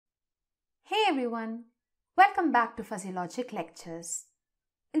Hey everyone, welcome back to Fuzzy Logic Lectures.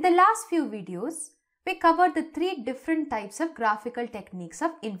 In the last few videos, we covered the three different types of graphical techniques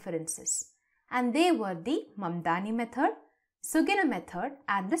of inferences, and they were the Mamdani method, Sugeno method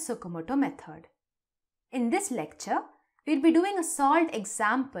and the Tsukamoto method. In this lecture, we'll be doing a solved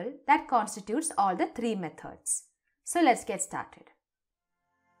example that constitutes all the three methods. So let's get started.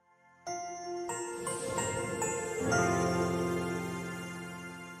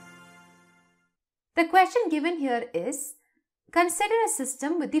 The question given here is, consider a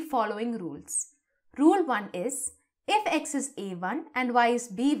system with the following rules. Rule 1 is, if x is a1 and y is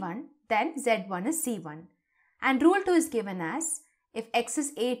b1, then z1 is c1. And rule 2 is given as, if x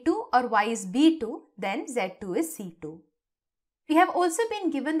is a2 or y is b2, then z2 is c2. We have also been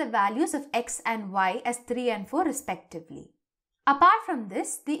given the values of x and y as 3 and 4 respectively. Apart from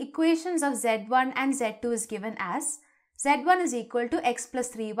this, the equations of z1 and z2 is given as, z1 is equal to x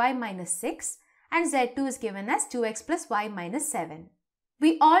plus 3y minus 6 and z2 is given as 2x plus y minus 7.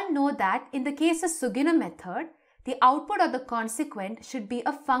 We all know that in the case of Sugeno method, the output or the consequent should be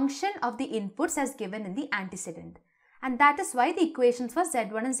a function of the inputs as given in the antecedent. And that is why the equations for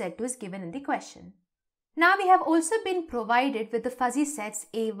z1 and z2 is given in the question. Now we have also been provided with the fuzzy sets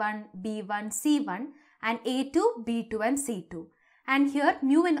a1, b1, c1 and a2, b2 and c2. And here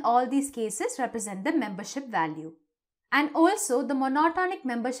mu in all these cases represent the membership value. And also the monotonic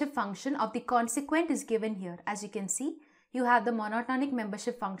membership function of the consequent is given here. As you can see, you have the monotonic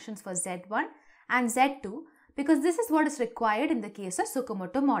membership functions for z1 and z2 because this is what is required in the case of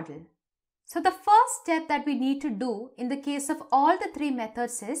Tsukamoto model. So the first step that we need to do in the case of all the three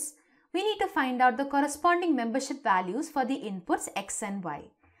methods is, we need to find out the corresponding membership values for the inputs x and y.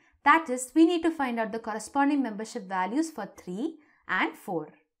 That is, we need to find out the corresponding membership values for 3 and 4.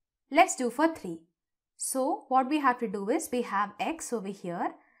 Let's do for 3. So what we have to do is, we have x over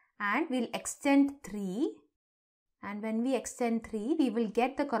here and we'll extend 3, and when we extend 3, we will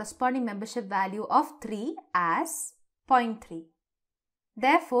get the corresponding membership value of 3 as 0.3.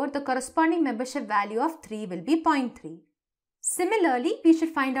 Therefore, the corresponding membership value of 3 will be 0.3. Similarly, we should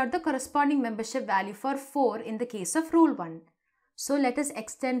find out the corresponding membership value for 4 in the case of rule 1. So let us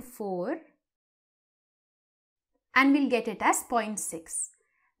extend 4 and we'll get it as 0.6.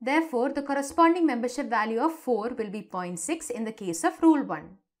 Therefore, the corresponding membership value of 4 will be 0.6 in the case of rule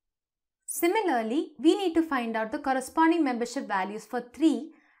 1. Similarly, we need to find out the corresponding membership values for 3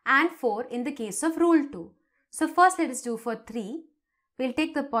 and 4 in the case of rule 2. So first let us do for 3. We'll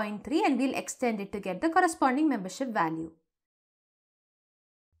take the 0.3 and we'll extend it to get the corresponding membership value.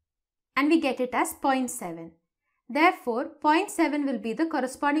 And we get it as 0.7. Therefore, 0.7 will be the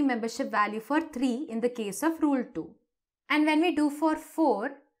corresponding membership value for 3 in the case of rule 2. And when we do for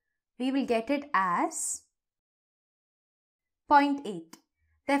 4, we will get it as 0.8.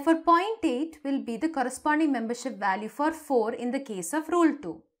 Therefore, 0.8 will be the corresponding membership value for 4 in the case of rule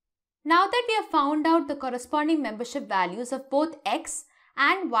 2. Now that we have found out the corresponding membership values of both x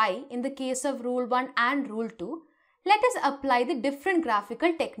and y in the case of rule 1 and rule 2, let us apply the different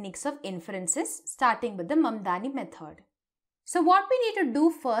graphical techniques of inferences starting with the Mamdani method. So what we need to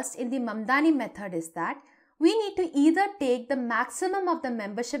do first in the Mamdani method is that we need to either take the maximum of the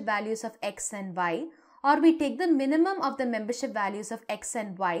membership values of x and y, or we take the minimum of the membership values of x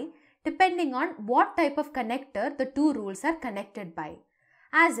and y depending on what type of connector the two rules are connected by.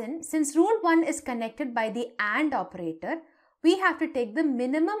 As in, since rule 1 is connected by the AND operator, we have to take the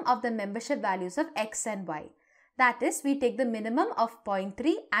minimum of the membership values of x and y. That is, we take the minimum of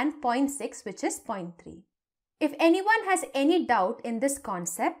 0.3 and 0.6, which is 0.3. If anyone has any doubt in this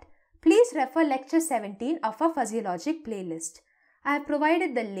concept, please refer lecture 17 of our Fuzzy Logic playlist. I have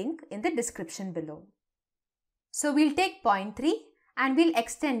provided the link in the description below. So we'll take 0.3 and we'll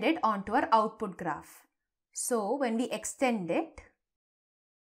extend it onto our output graph. So when we extend it,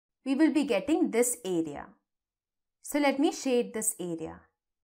 we will be getting this area. So let me shade this area.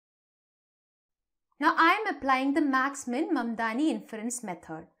 Now I am applying the max-min Mamdani inference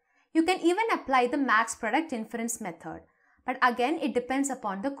method. You can even apply the max product inference method. But again, it depends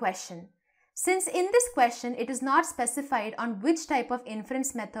upon the question. Since in this question, it is not specified on which type of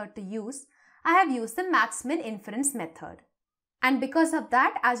inference method to use, I have used the max-min inference method. And because of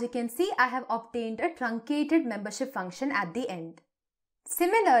that, as you can see, I have obtained a truncated membership function at the end.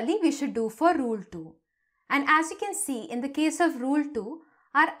 Similarly, we should do for rule 2. And as you can see, in the case of rule 2,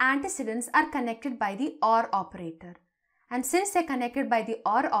 our antecedents are connected by the OR operator. And since they are connected by the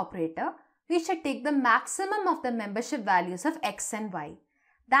OR operator, we should take the maximum of the membership values of x and y.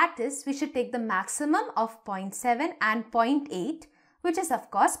 That is, we should take the maximum of 0.7 and 0.8, which is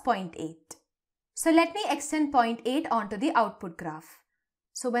of course 0.8. So let me extend 0.8 onto the output graph.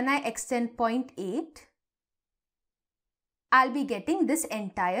 So when I extend 0.8, I'll be getting this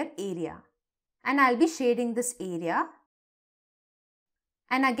entire area and I'll be shading this area.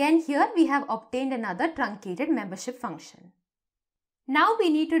 And again here we have obtained another truncated membership function. Now we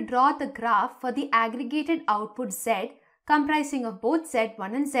need to draw the graph for the aggregated output Z comprising of both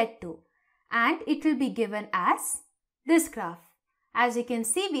Z1 and Z2, and it will be given as this graph. As you can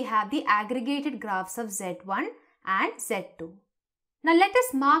see, we have the aggregated graphs of Z1 and Z2. Now let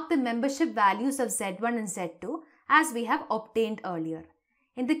us mark the membership values of Z1 and Z2 as we have obtained earlier.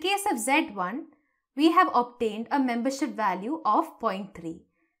 In the case of Z1, we have obtained a membership value of 0.3.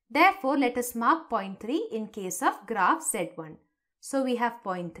 Therefore, let us mark 0.3 in case of graph Z1. So we have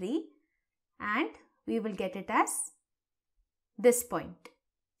 0.3 and we will get it as this point.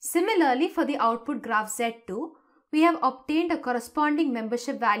 Similarly, for the output graph Z2, we have obtained a corresponding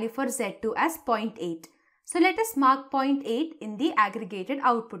membership value for Z2 as 0.8. So let us mark 0.8 in the aggregated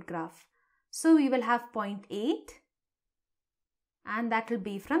output graph. So we will have 0.8 and that will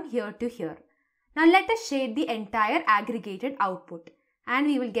be from here to here. Now let us shade the entire aggregated output and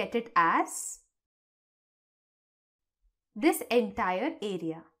we will get it as this entire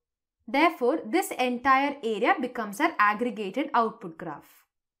area. Therefore, this entire area becomes our aggregated output graph.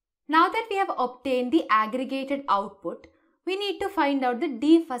 Now that we have obtained the aggregated output, we need to find out the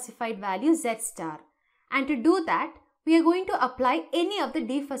defussified value Z star. And to do that, we are going to apply any of the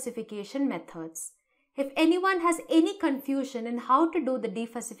defussification methods. If anyone has any confusion in how to do the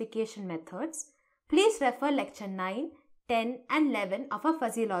defussification methods, please refer lecture 9, 10 and 11 of our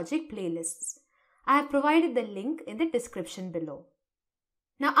Fuzzy Logic playlists. I have provided the link in the description below.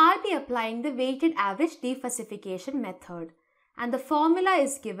 Now I'll be applying the weighted average defussification method, and the formula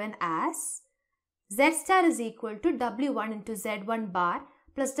is given as Z star is equal to W1 into Z1 bar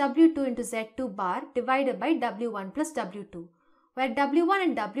plus W2 into Z2 bar divided by W1 plus W2, where W1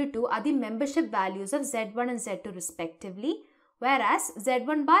 and W2 are the membership values of Z1 and Z2 respectively, whereas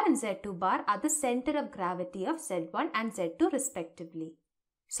Z1 bar and Z2 bar are the center of gravity of Z1 and Z2 respectively.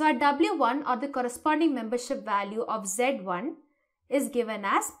 So our W1 or the corresponding membership value of Z1 is given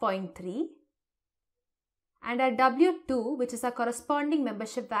as 0.3 and our W2, which is our corresponding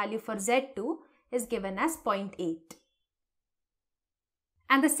membership value for Z2, is given as 0.8.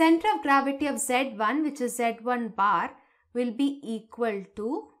 And the center of gravity of Z1, which is Z1 bar, will be equal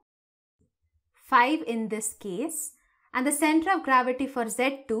to 5 in this case, and the center of gravity for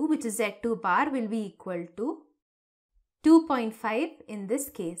Z2, which is Z2 bar, will be equal to 2.5 in this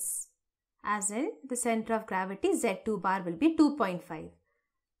case, as in the center of gravity Z2 bar will be 2.5.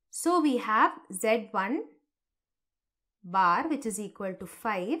 So we have Z1 bar which is equal to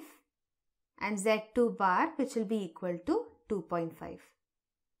 5 and Z2 bar which will be equal to 2.5.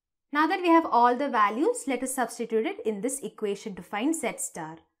 Now that we have all the values, let us substitute it in this equation to find Z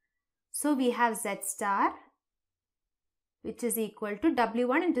star. So we have Z star which is equal to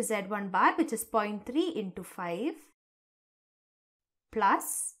W1 into Z1 bar, which is 0.3 into 5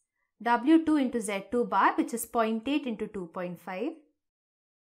 plus W2 into Z2 bar, which is 0.8 into 2.5,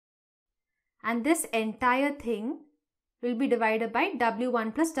 and this entire thing will be divided by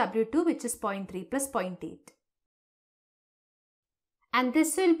W1 plus W2, which is 0.3 plus 0.8. And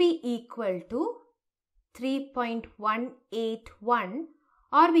this will be equal to 3.181,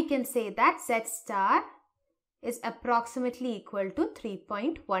 or we can say that Z star is approximately equal to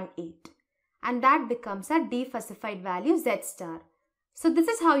 3.18, and that becomes our defussified value Z star. So this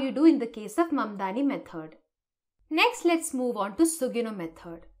is how you do in the case of Mamdani method. Next, let's move on to Sugeno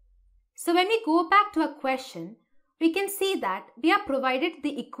method. So when we go back to a question, we can see that we are provided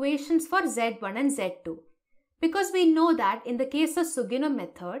the equations for Z1 and Z2. Because we know that in the case of Sugeno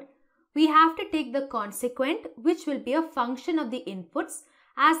method, we have to take the consequent, which will be a function of the inputs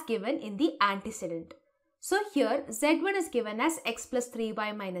as given in the antecedent. So here Z1 is given as x plus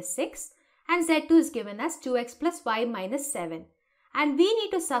 3y minus 6 and Z2 is given as 2x plus y minus 7. And we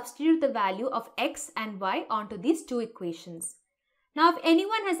need to substitute the value of x and y onto these two equations. Now if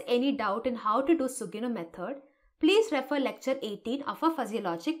anyone has any doubt in how to do Sugeno method, please refer lecture 18 of our Fuzzy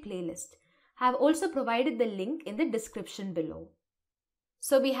Logic playlist. I have also provided the link in the description below.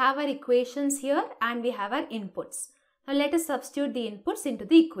 So we have our equations here and we have our inputs. Now let us substitute the inputs into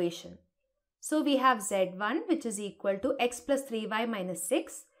the equation. So we have Z1 which is equal to x plus 3y minus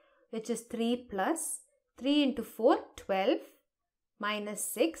 6, which is 3 plus 3 into 4, 12 minus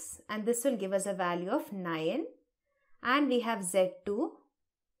 6, and this will give us a value of 9. And we have Z2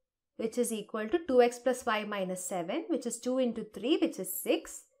 which is equal to 2x plus y minus 7, which is 2 into 3, which is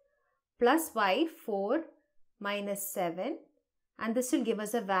 6, plus y 4 minus 7, and this will give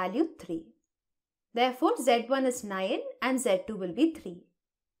us a value 3. Therefore, Z1 is 9 and Z2 will be 3.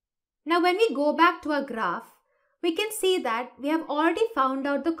 Now when we go back to our graph, we can see that we have already found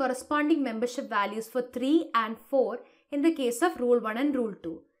out the corresponding membership values for 3 and 4 in the case of Rule 1 and Rule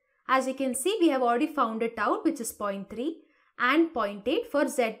 2. As you can see, we have already found it out, which is 0.3 and 0.8 for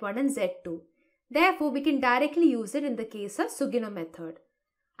Z1 and Z2. Therefore, we can directly use it in the case of Sugeno method.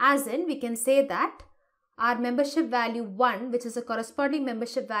 As in, we can say that our membership value 1, which is a corresponding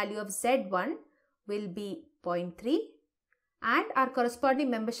membership value of Z1, will be 0.3 and our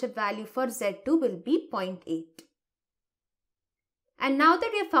corresponding membership value for Z2 will be 0.8. And now that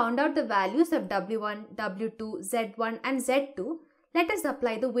we have found out the values of W1, W2, Z1 and Z2, let us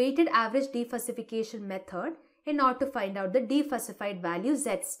apply the weighted average defalsification method in order to find out the defalsified value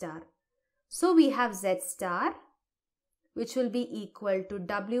Z star. So we have Z star, which will be equal to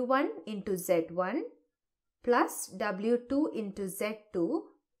W1 into Z1 plus W2 into Z2,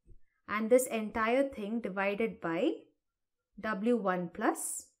 and this entire thing divided by W1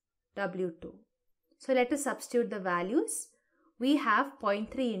 plus W2. So let us substitute the values. We have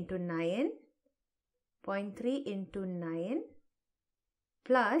 0.3 into 9, 0.3 into 9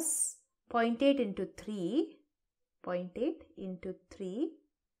 plus 0.8 into 3, 0.8 into 3,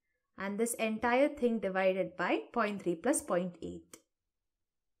 and this entire thing divided by 0.3 plus 0.8.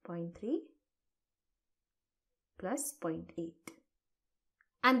 0.3 plus 0.8.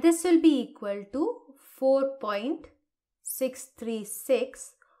 And this will be equal to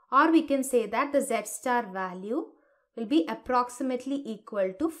 4.636, or we can say that the Z star value will be approximately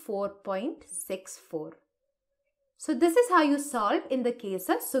equal to 4.64. So this is how you solve in the case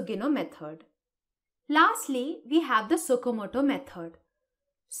of Sugeno method. Lastly, we have the Tsukamoto method.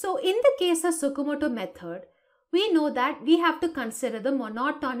 So in the case of Tsukamoto method, we know that we have to consider the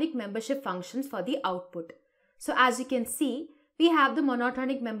monotonic membership functions for the output. So as you can see, we have the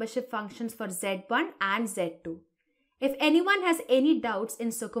monotonic membership functions for Z1 and Z2. If anyone has any doubts in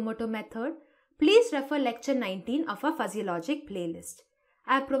Tsukamoto method, please refer lecture 19 of our Fuzzy Logic playlist.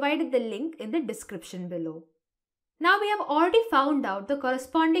 I have provided the link in the description below. Now we have already found out the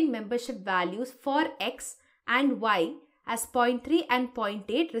corresponding membership values for X and Y as 0.3 and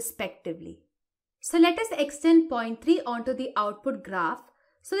 0.8 respectively. So let us extend 0.3 onto the output graph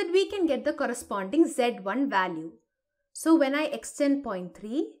so that we can get the corresponding Z1 value. So when I extend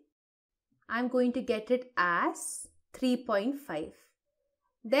 0.3, I am going to get it as 3.5.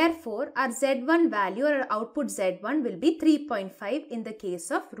 Therefore, our Z1 value or our output Z1 will be 3.5 in the case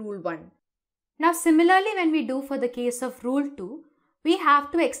of Rule 1. Now similarly, when we do for the case of Rule 2, we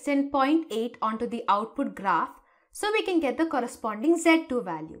have to extend 0.8 onto the output graph so we can get the corresponding Z2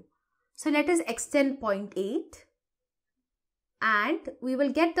 value. So let us extend 0.8 and we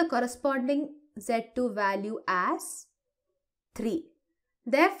will get the corresponding Z2 value as 3.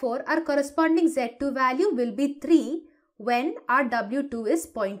 Therefore, our corresponding Z2 value will be 3 when our W2 is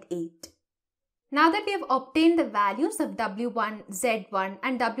 0.8. Now that we have obtained the values of W1, Z1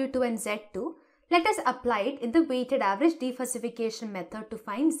 and W2 and Z2, let us apply it in the weighted average defalsification method to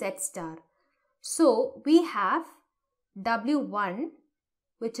find Z star. So we have W1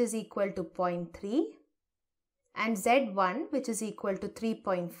 which is equal to 0.3 and Z1 which is equal to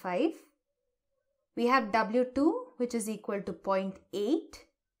 3.5. We have W2 which is equal to 0.8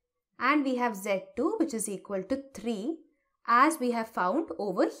 and we have Z2 which is equal to 3 as we have found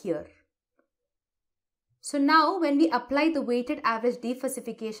over here. So now when we apply the weighted average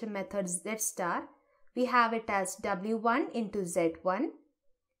defalsification method Z star, we have it as W1 into Z1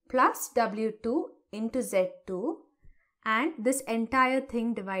 plus W2 into Z2 and this entire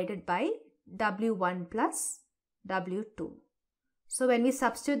thing divided by W1 plus W2. So when we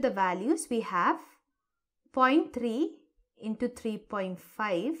substitute the values, we have 0.3 into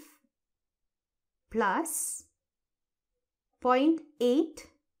 3.5 plus 0.8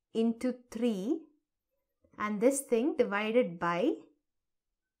 into 3 and this thing divided by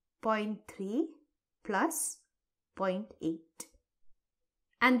 0.3 plus 0.8.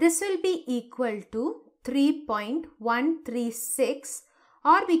 And this will be equal to 3.136,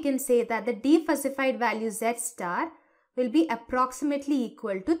 or we can say that the defalsified value Z star will be approximately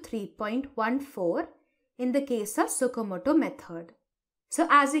equal to 3.14 in the case of Tsukamoto method. So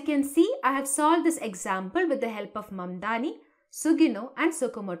as you can see, I have solved this example with the help of Mamdani, Sugeno and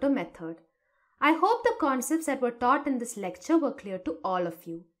Tsukamoto method. I hope the concepts that were taught in this lecture were clear to all of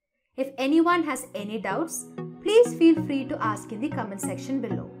you. If anyone has any doubts, please feel free to ask in the comment section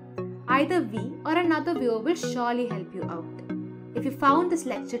below. Either we or another viewer will surely help you out. If you found this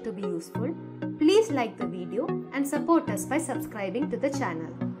lecture to be useful, please like the video and support us by subscribing to the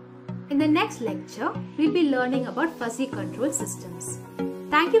channel. In the next lecture, we'll be learning about fuzzy control systems.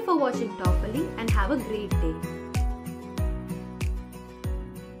 Thank you for watching Topoli and have a great day.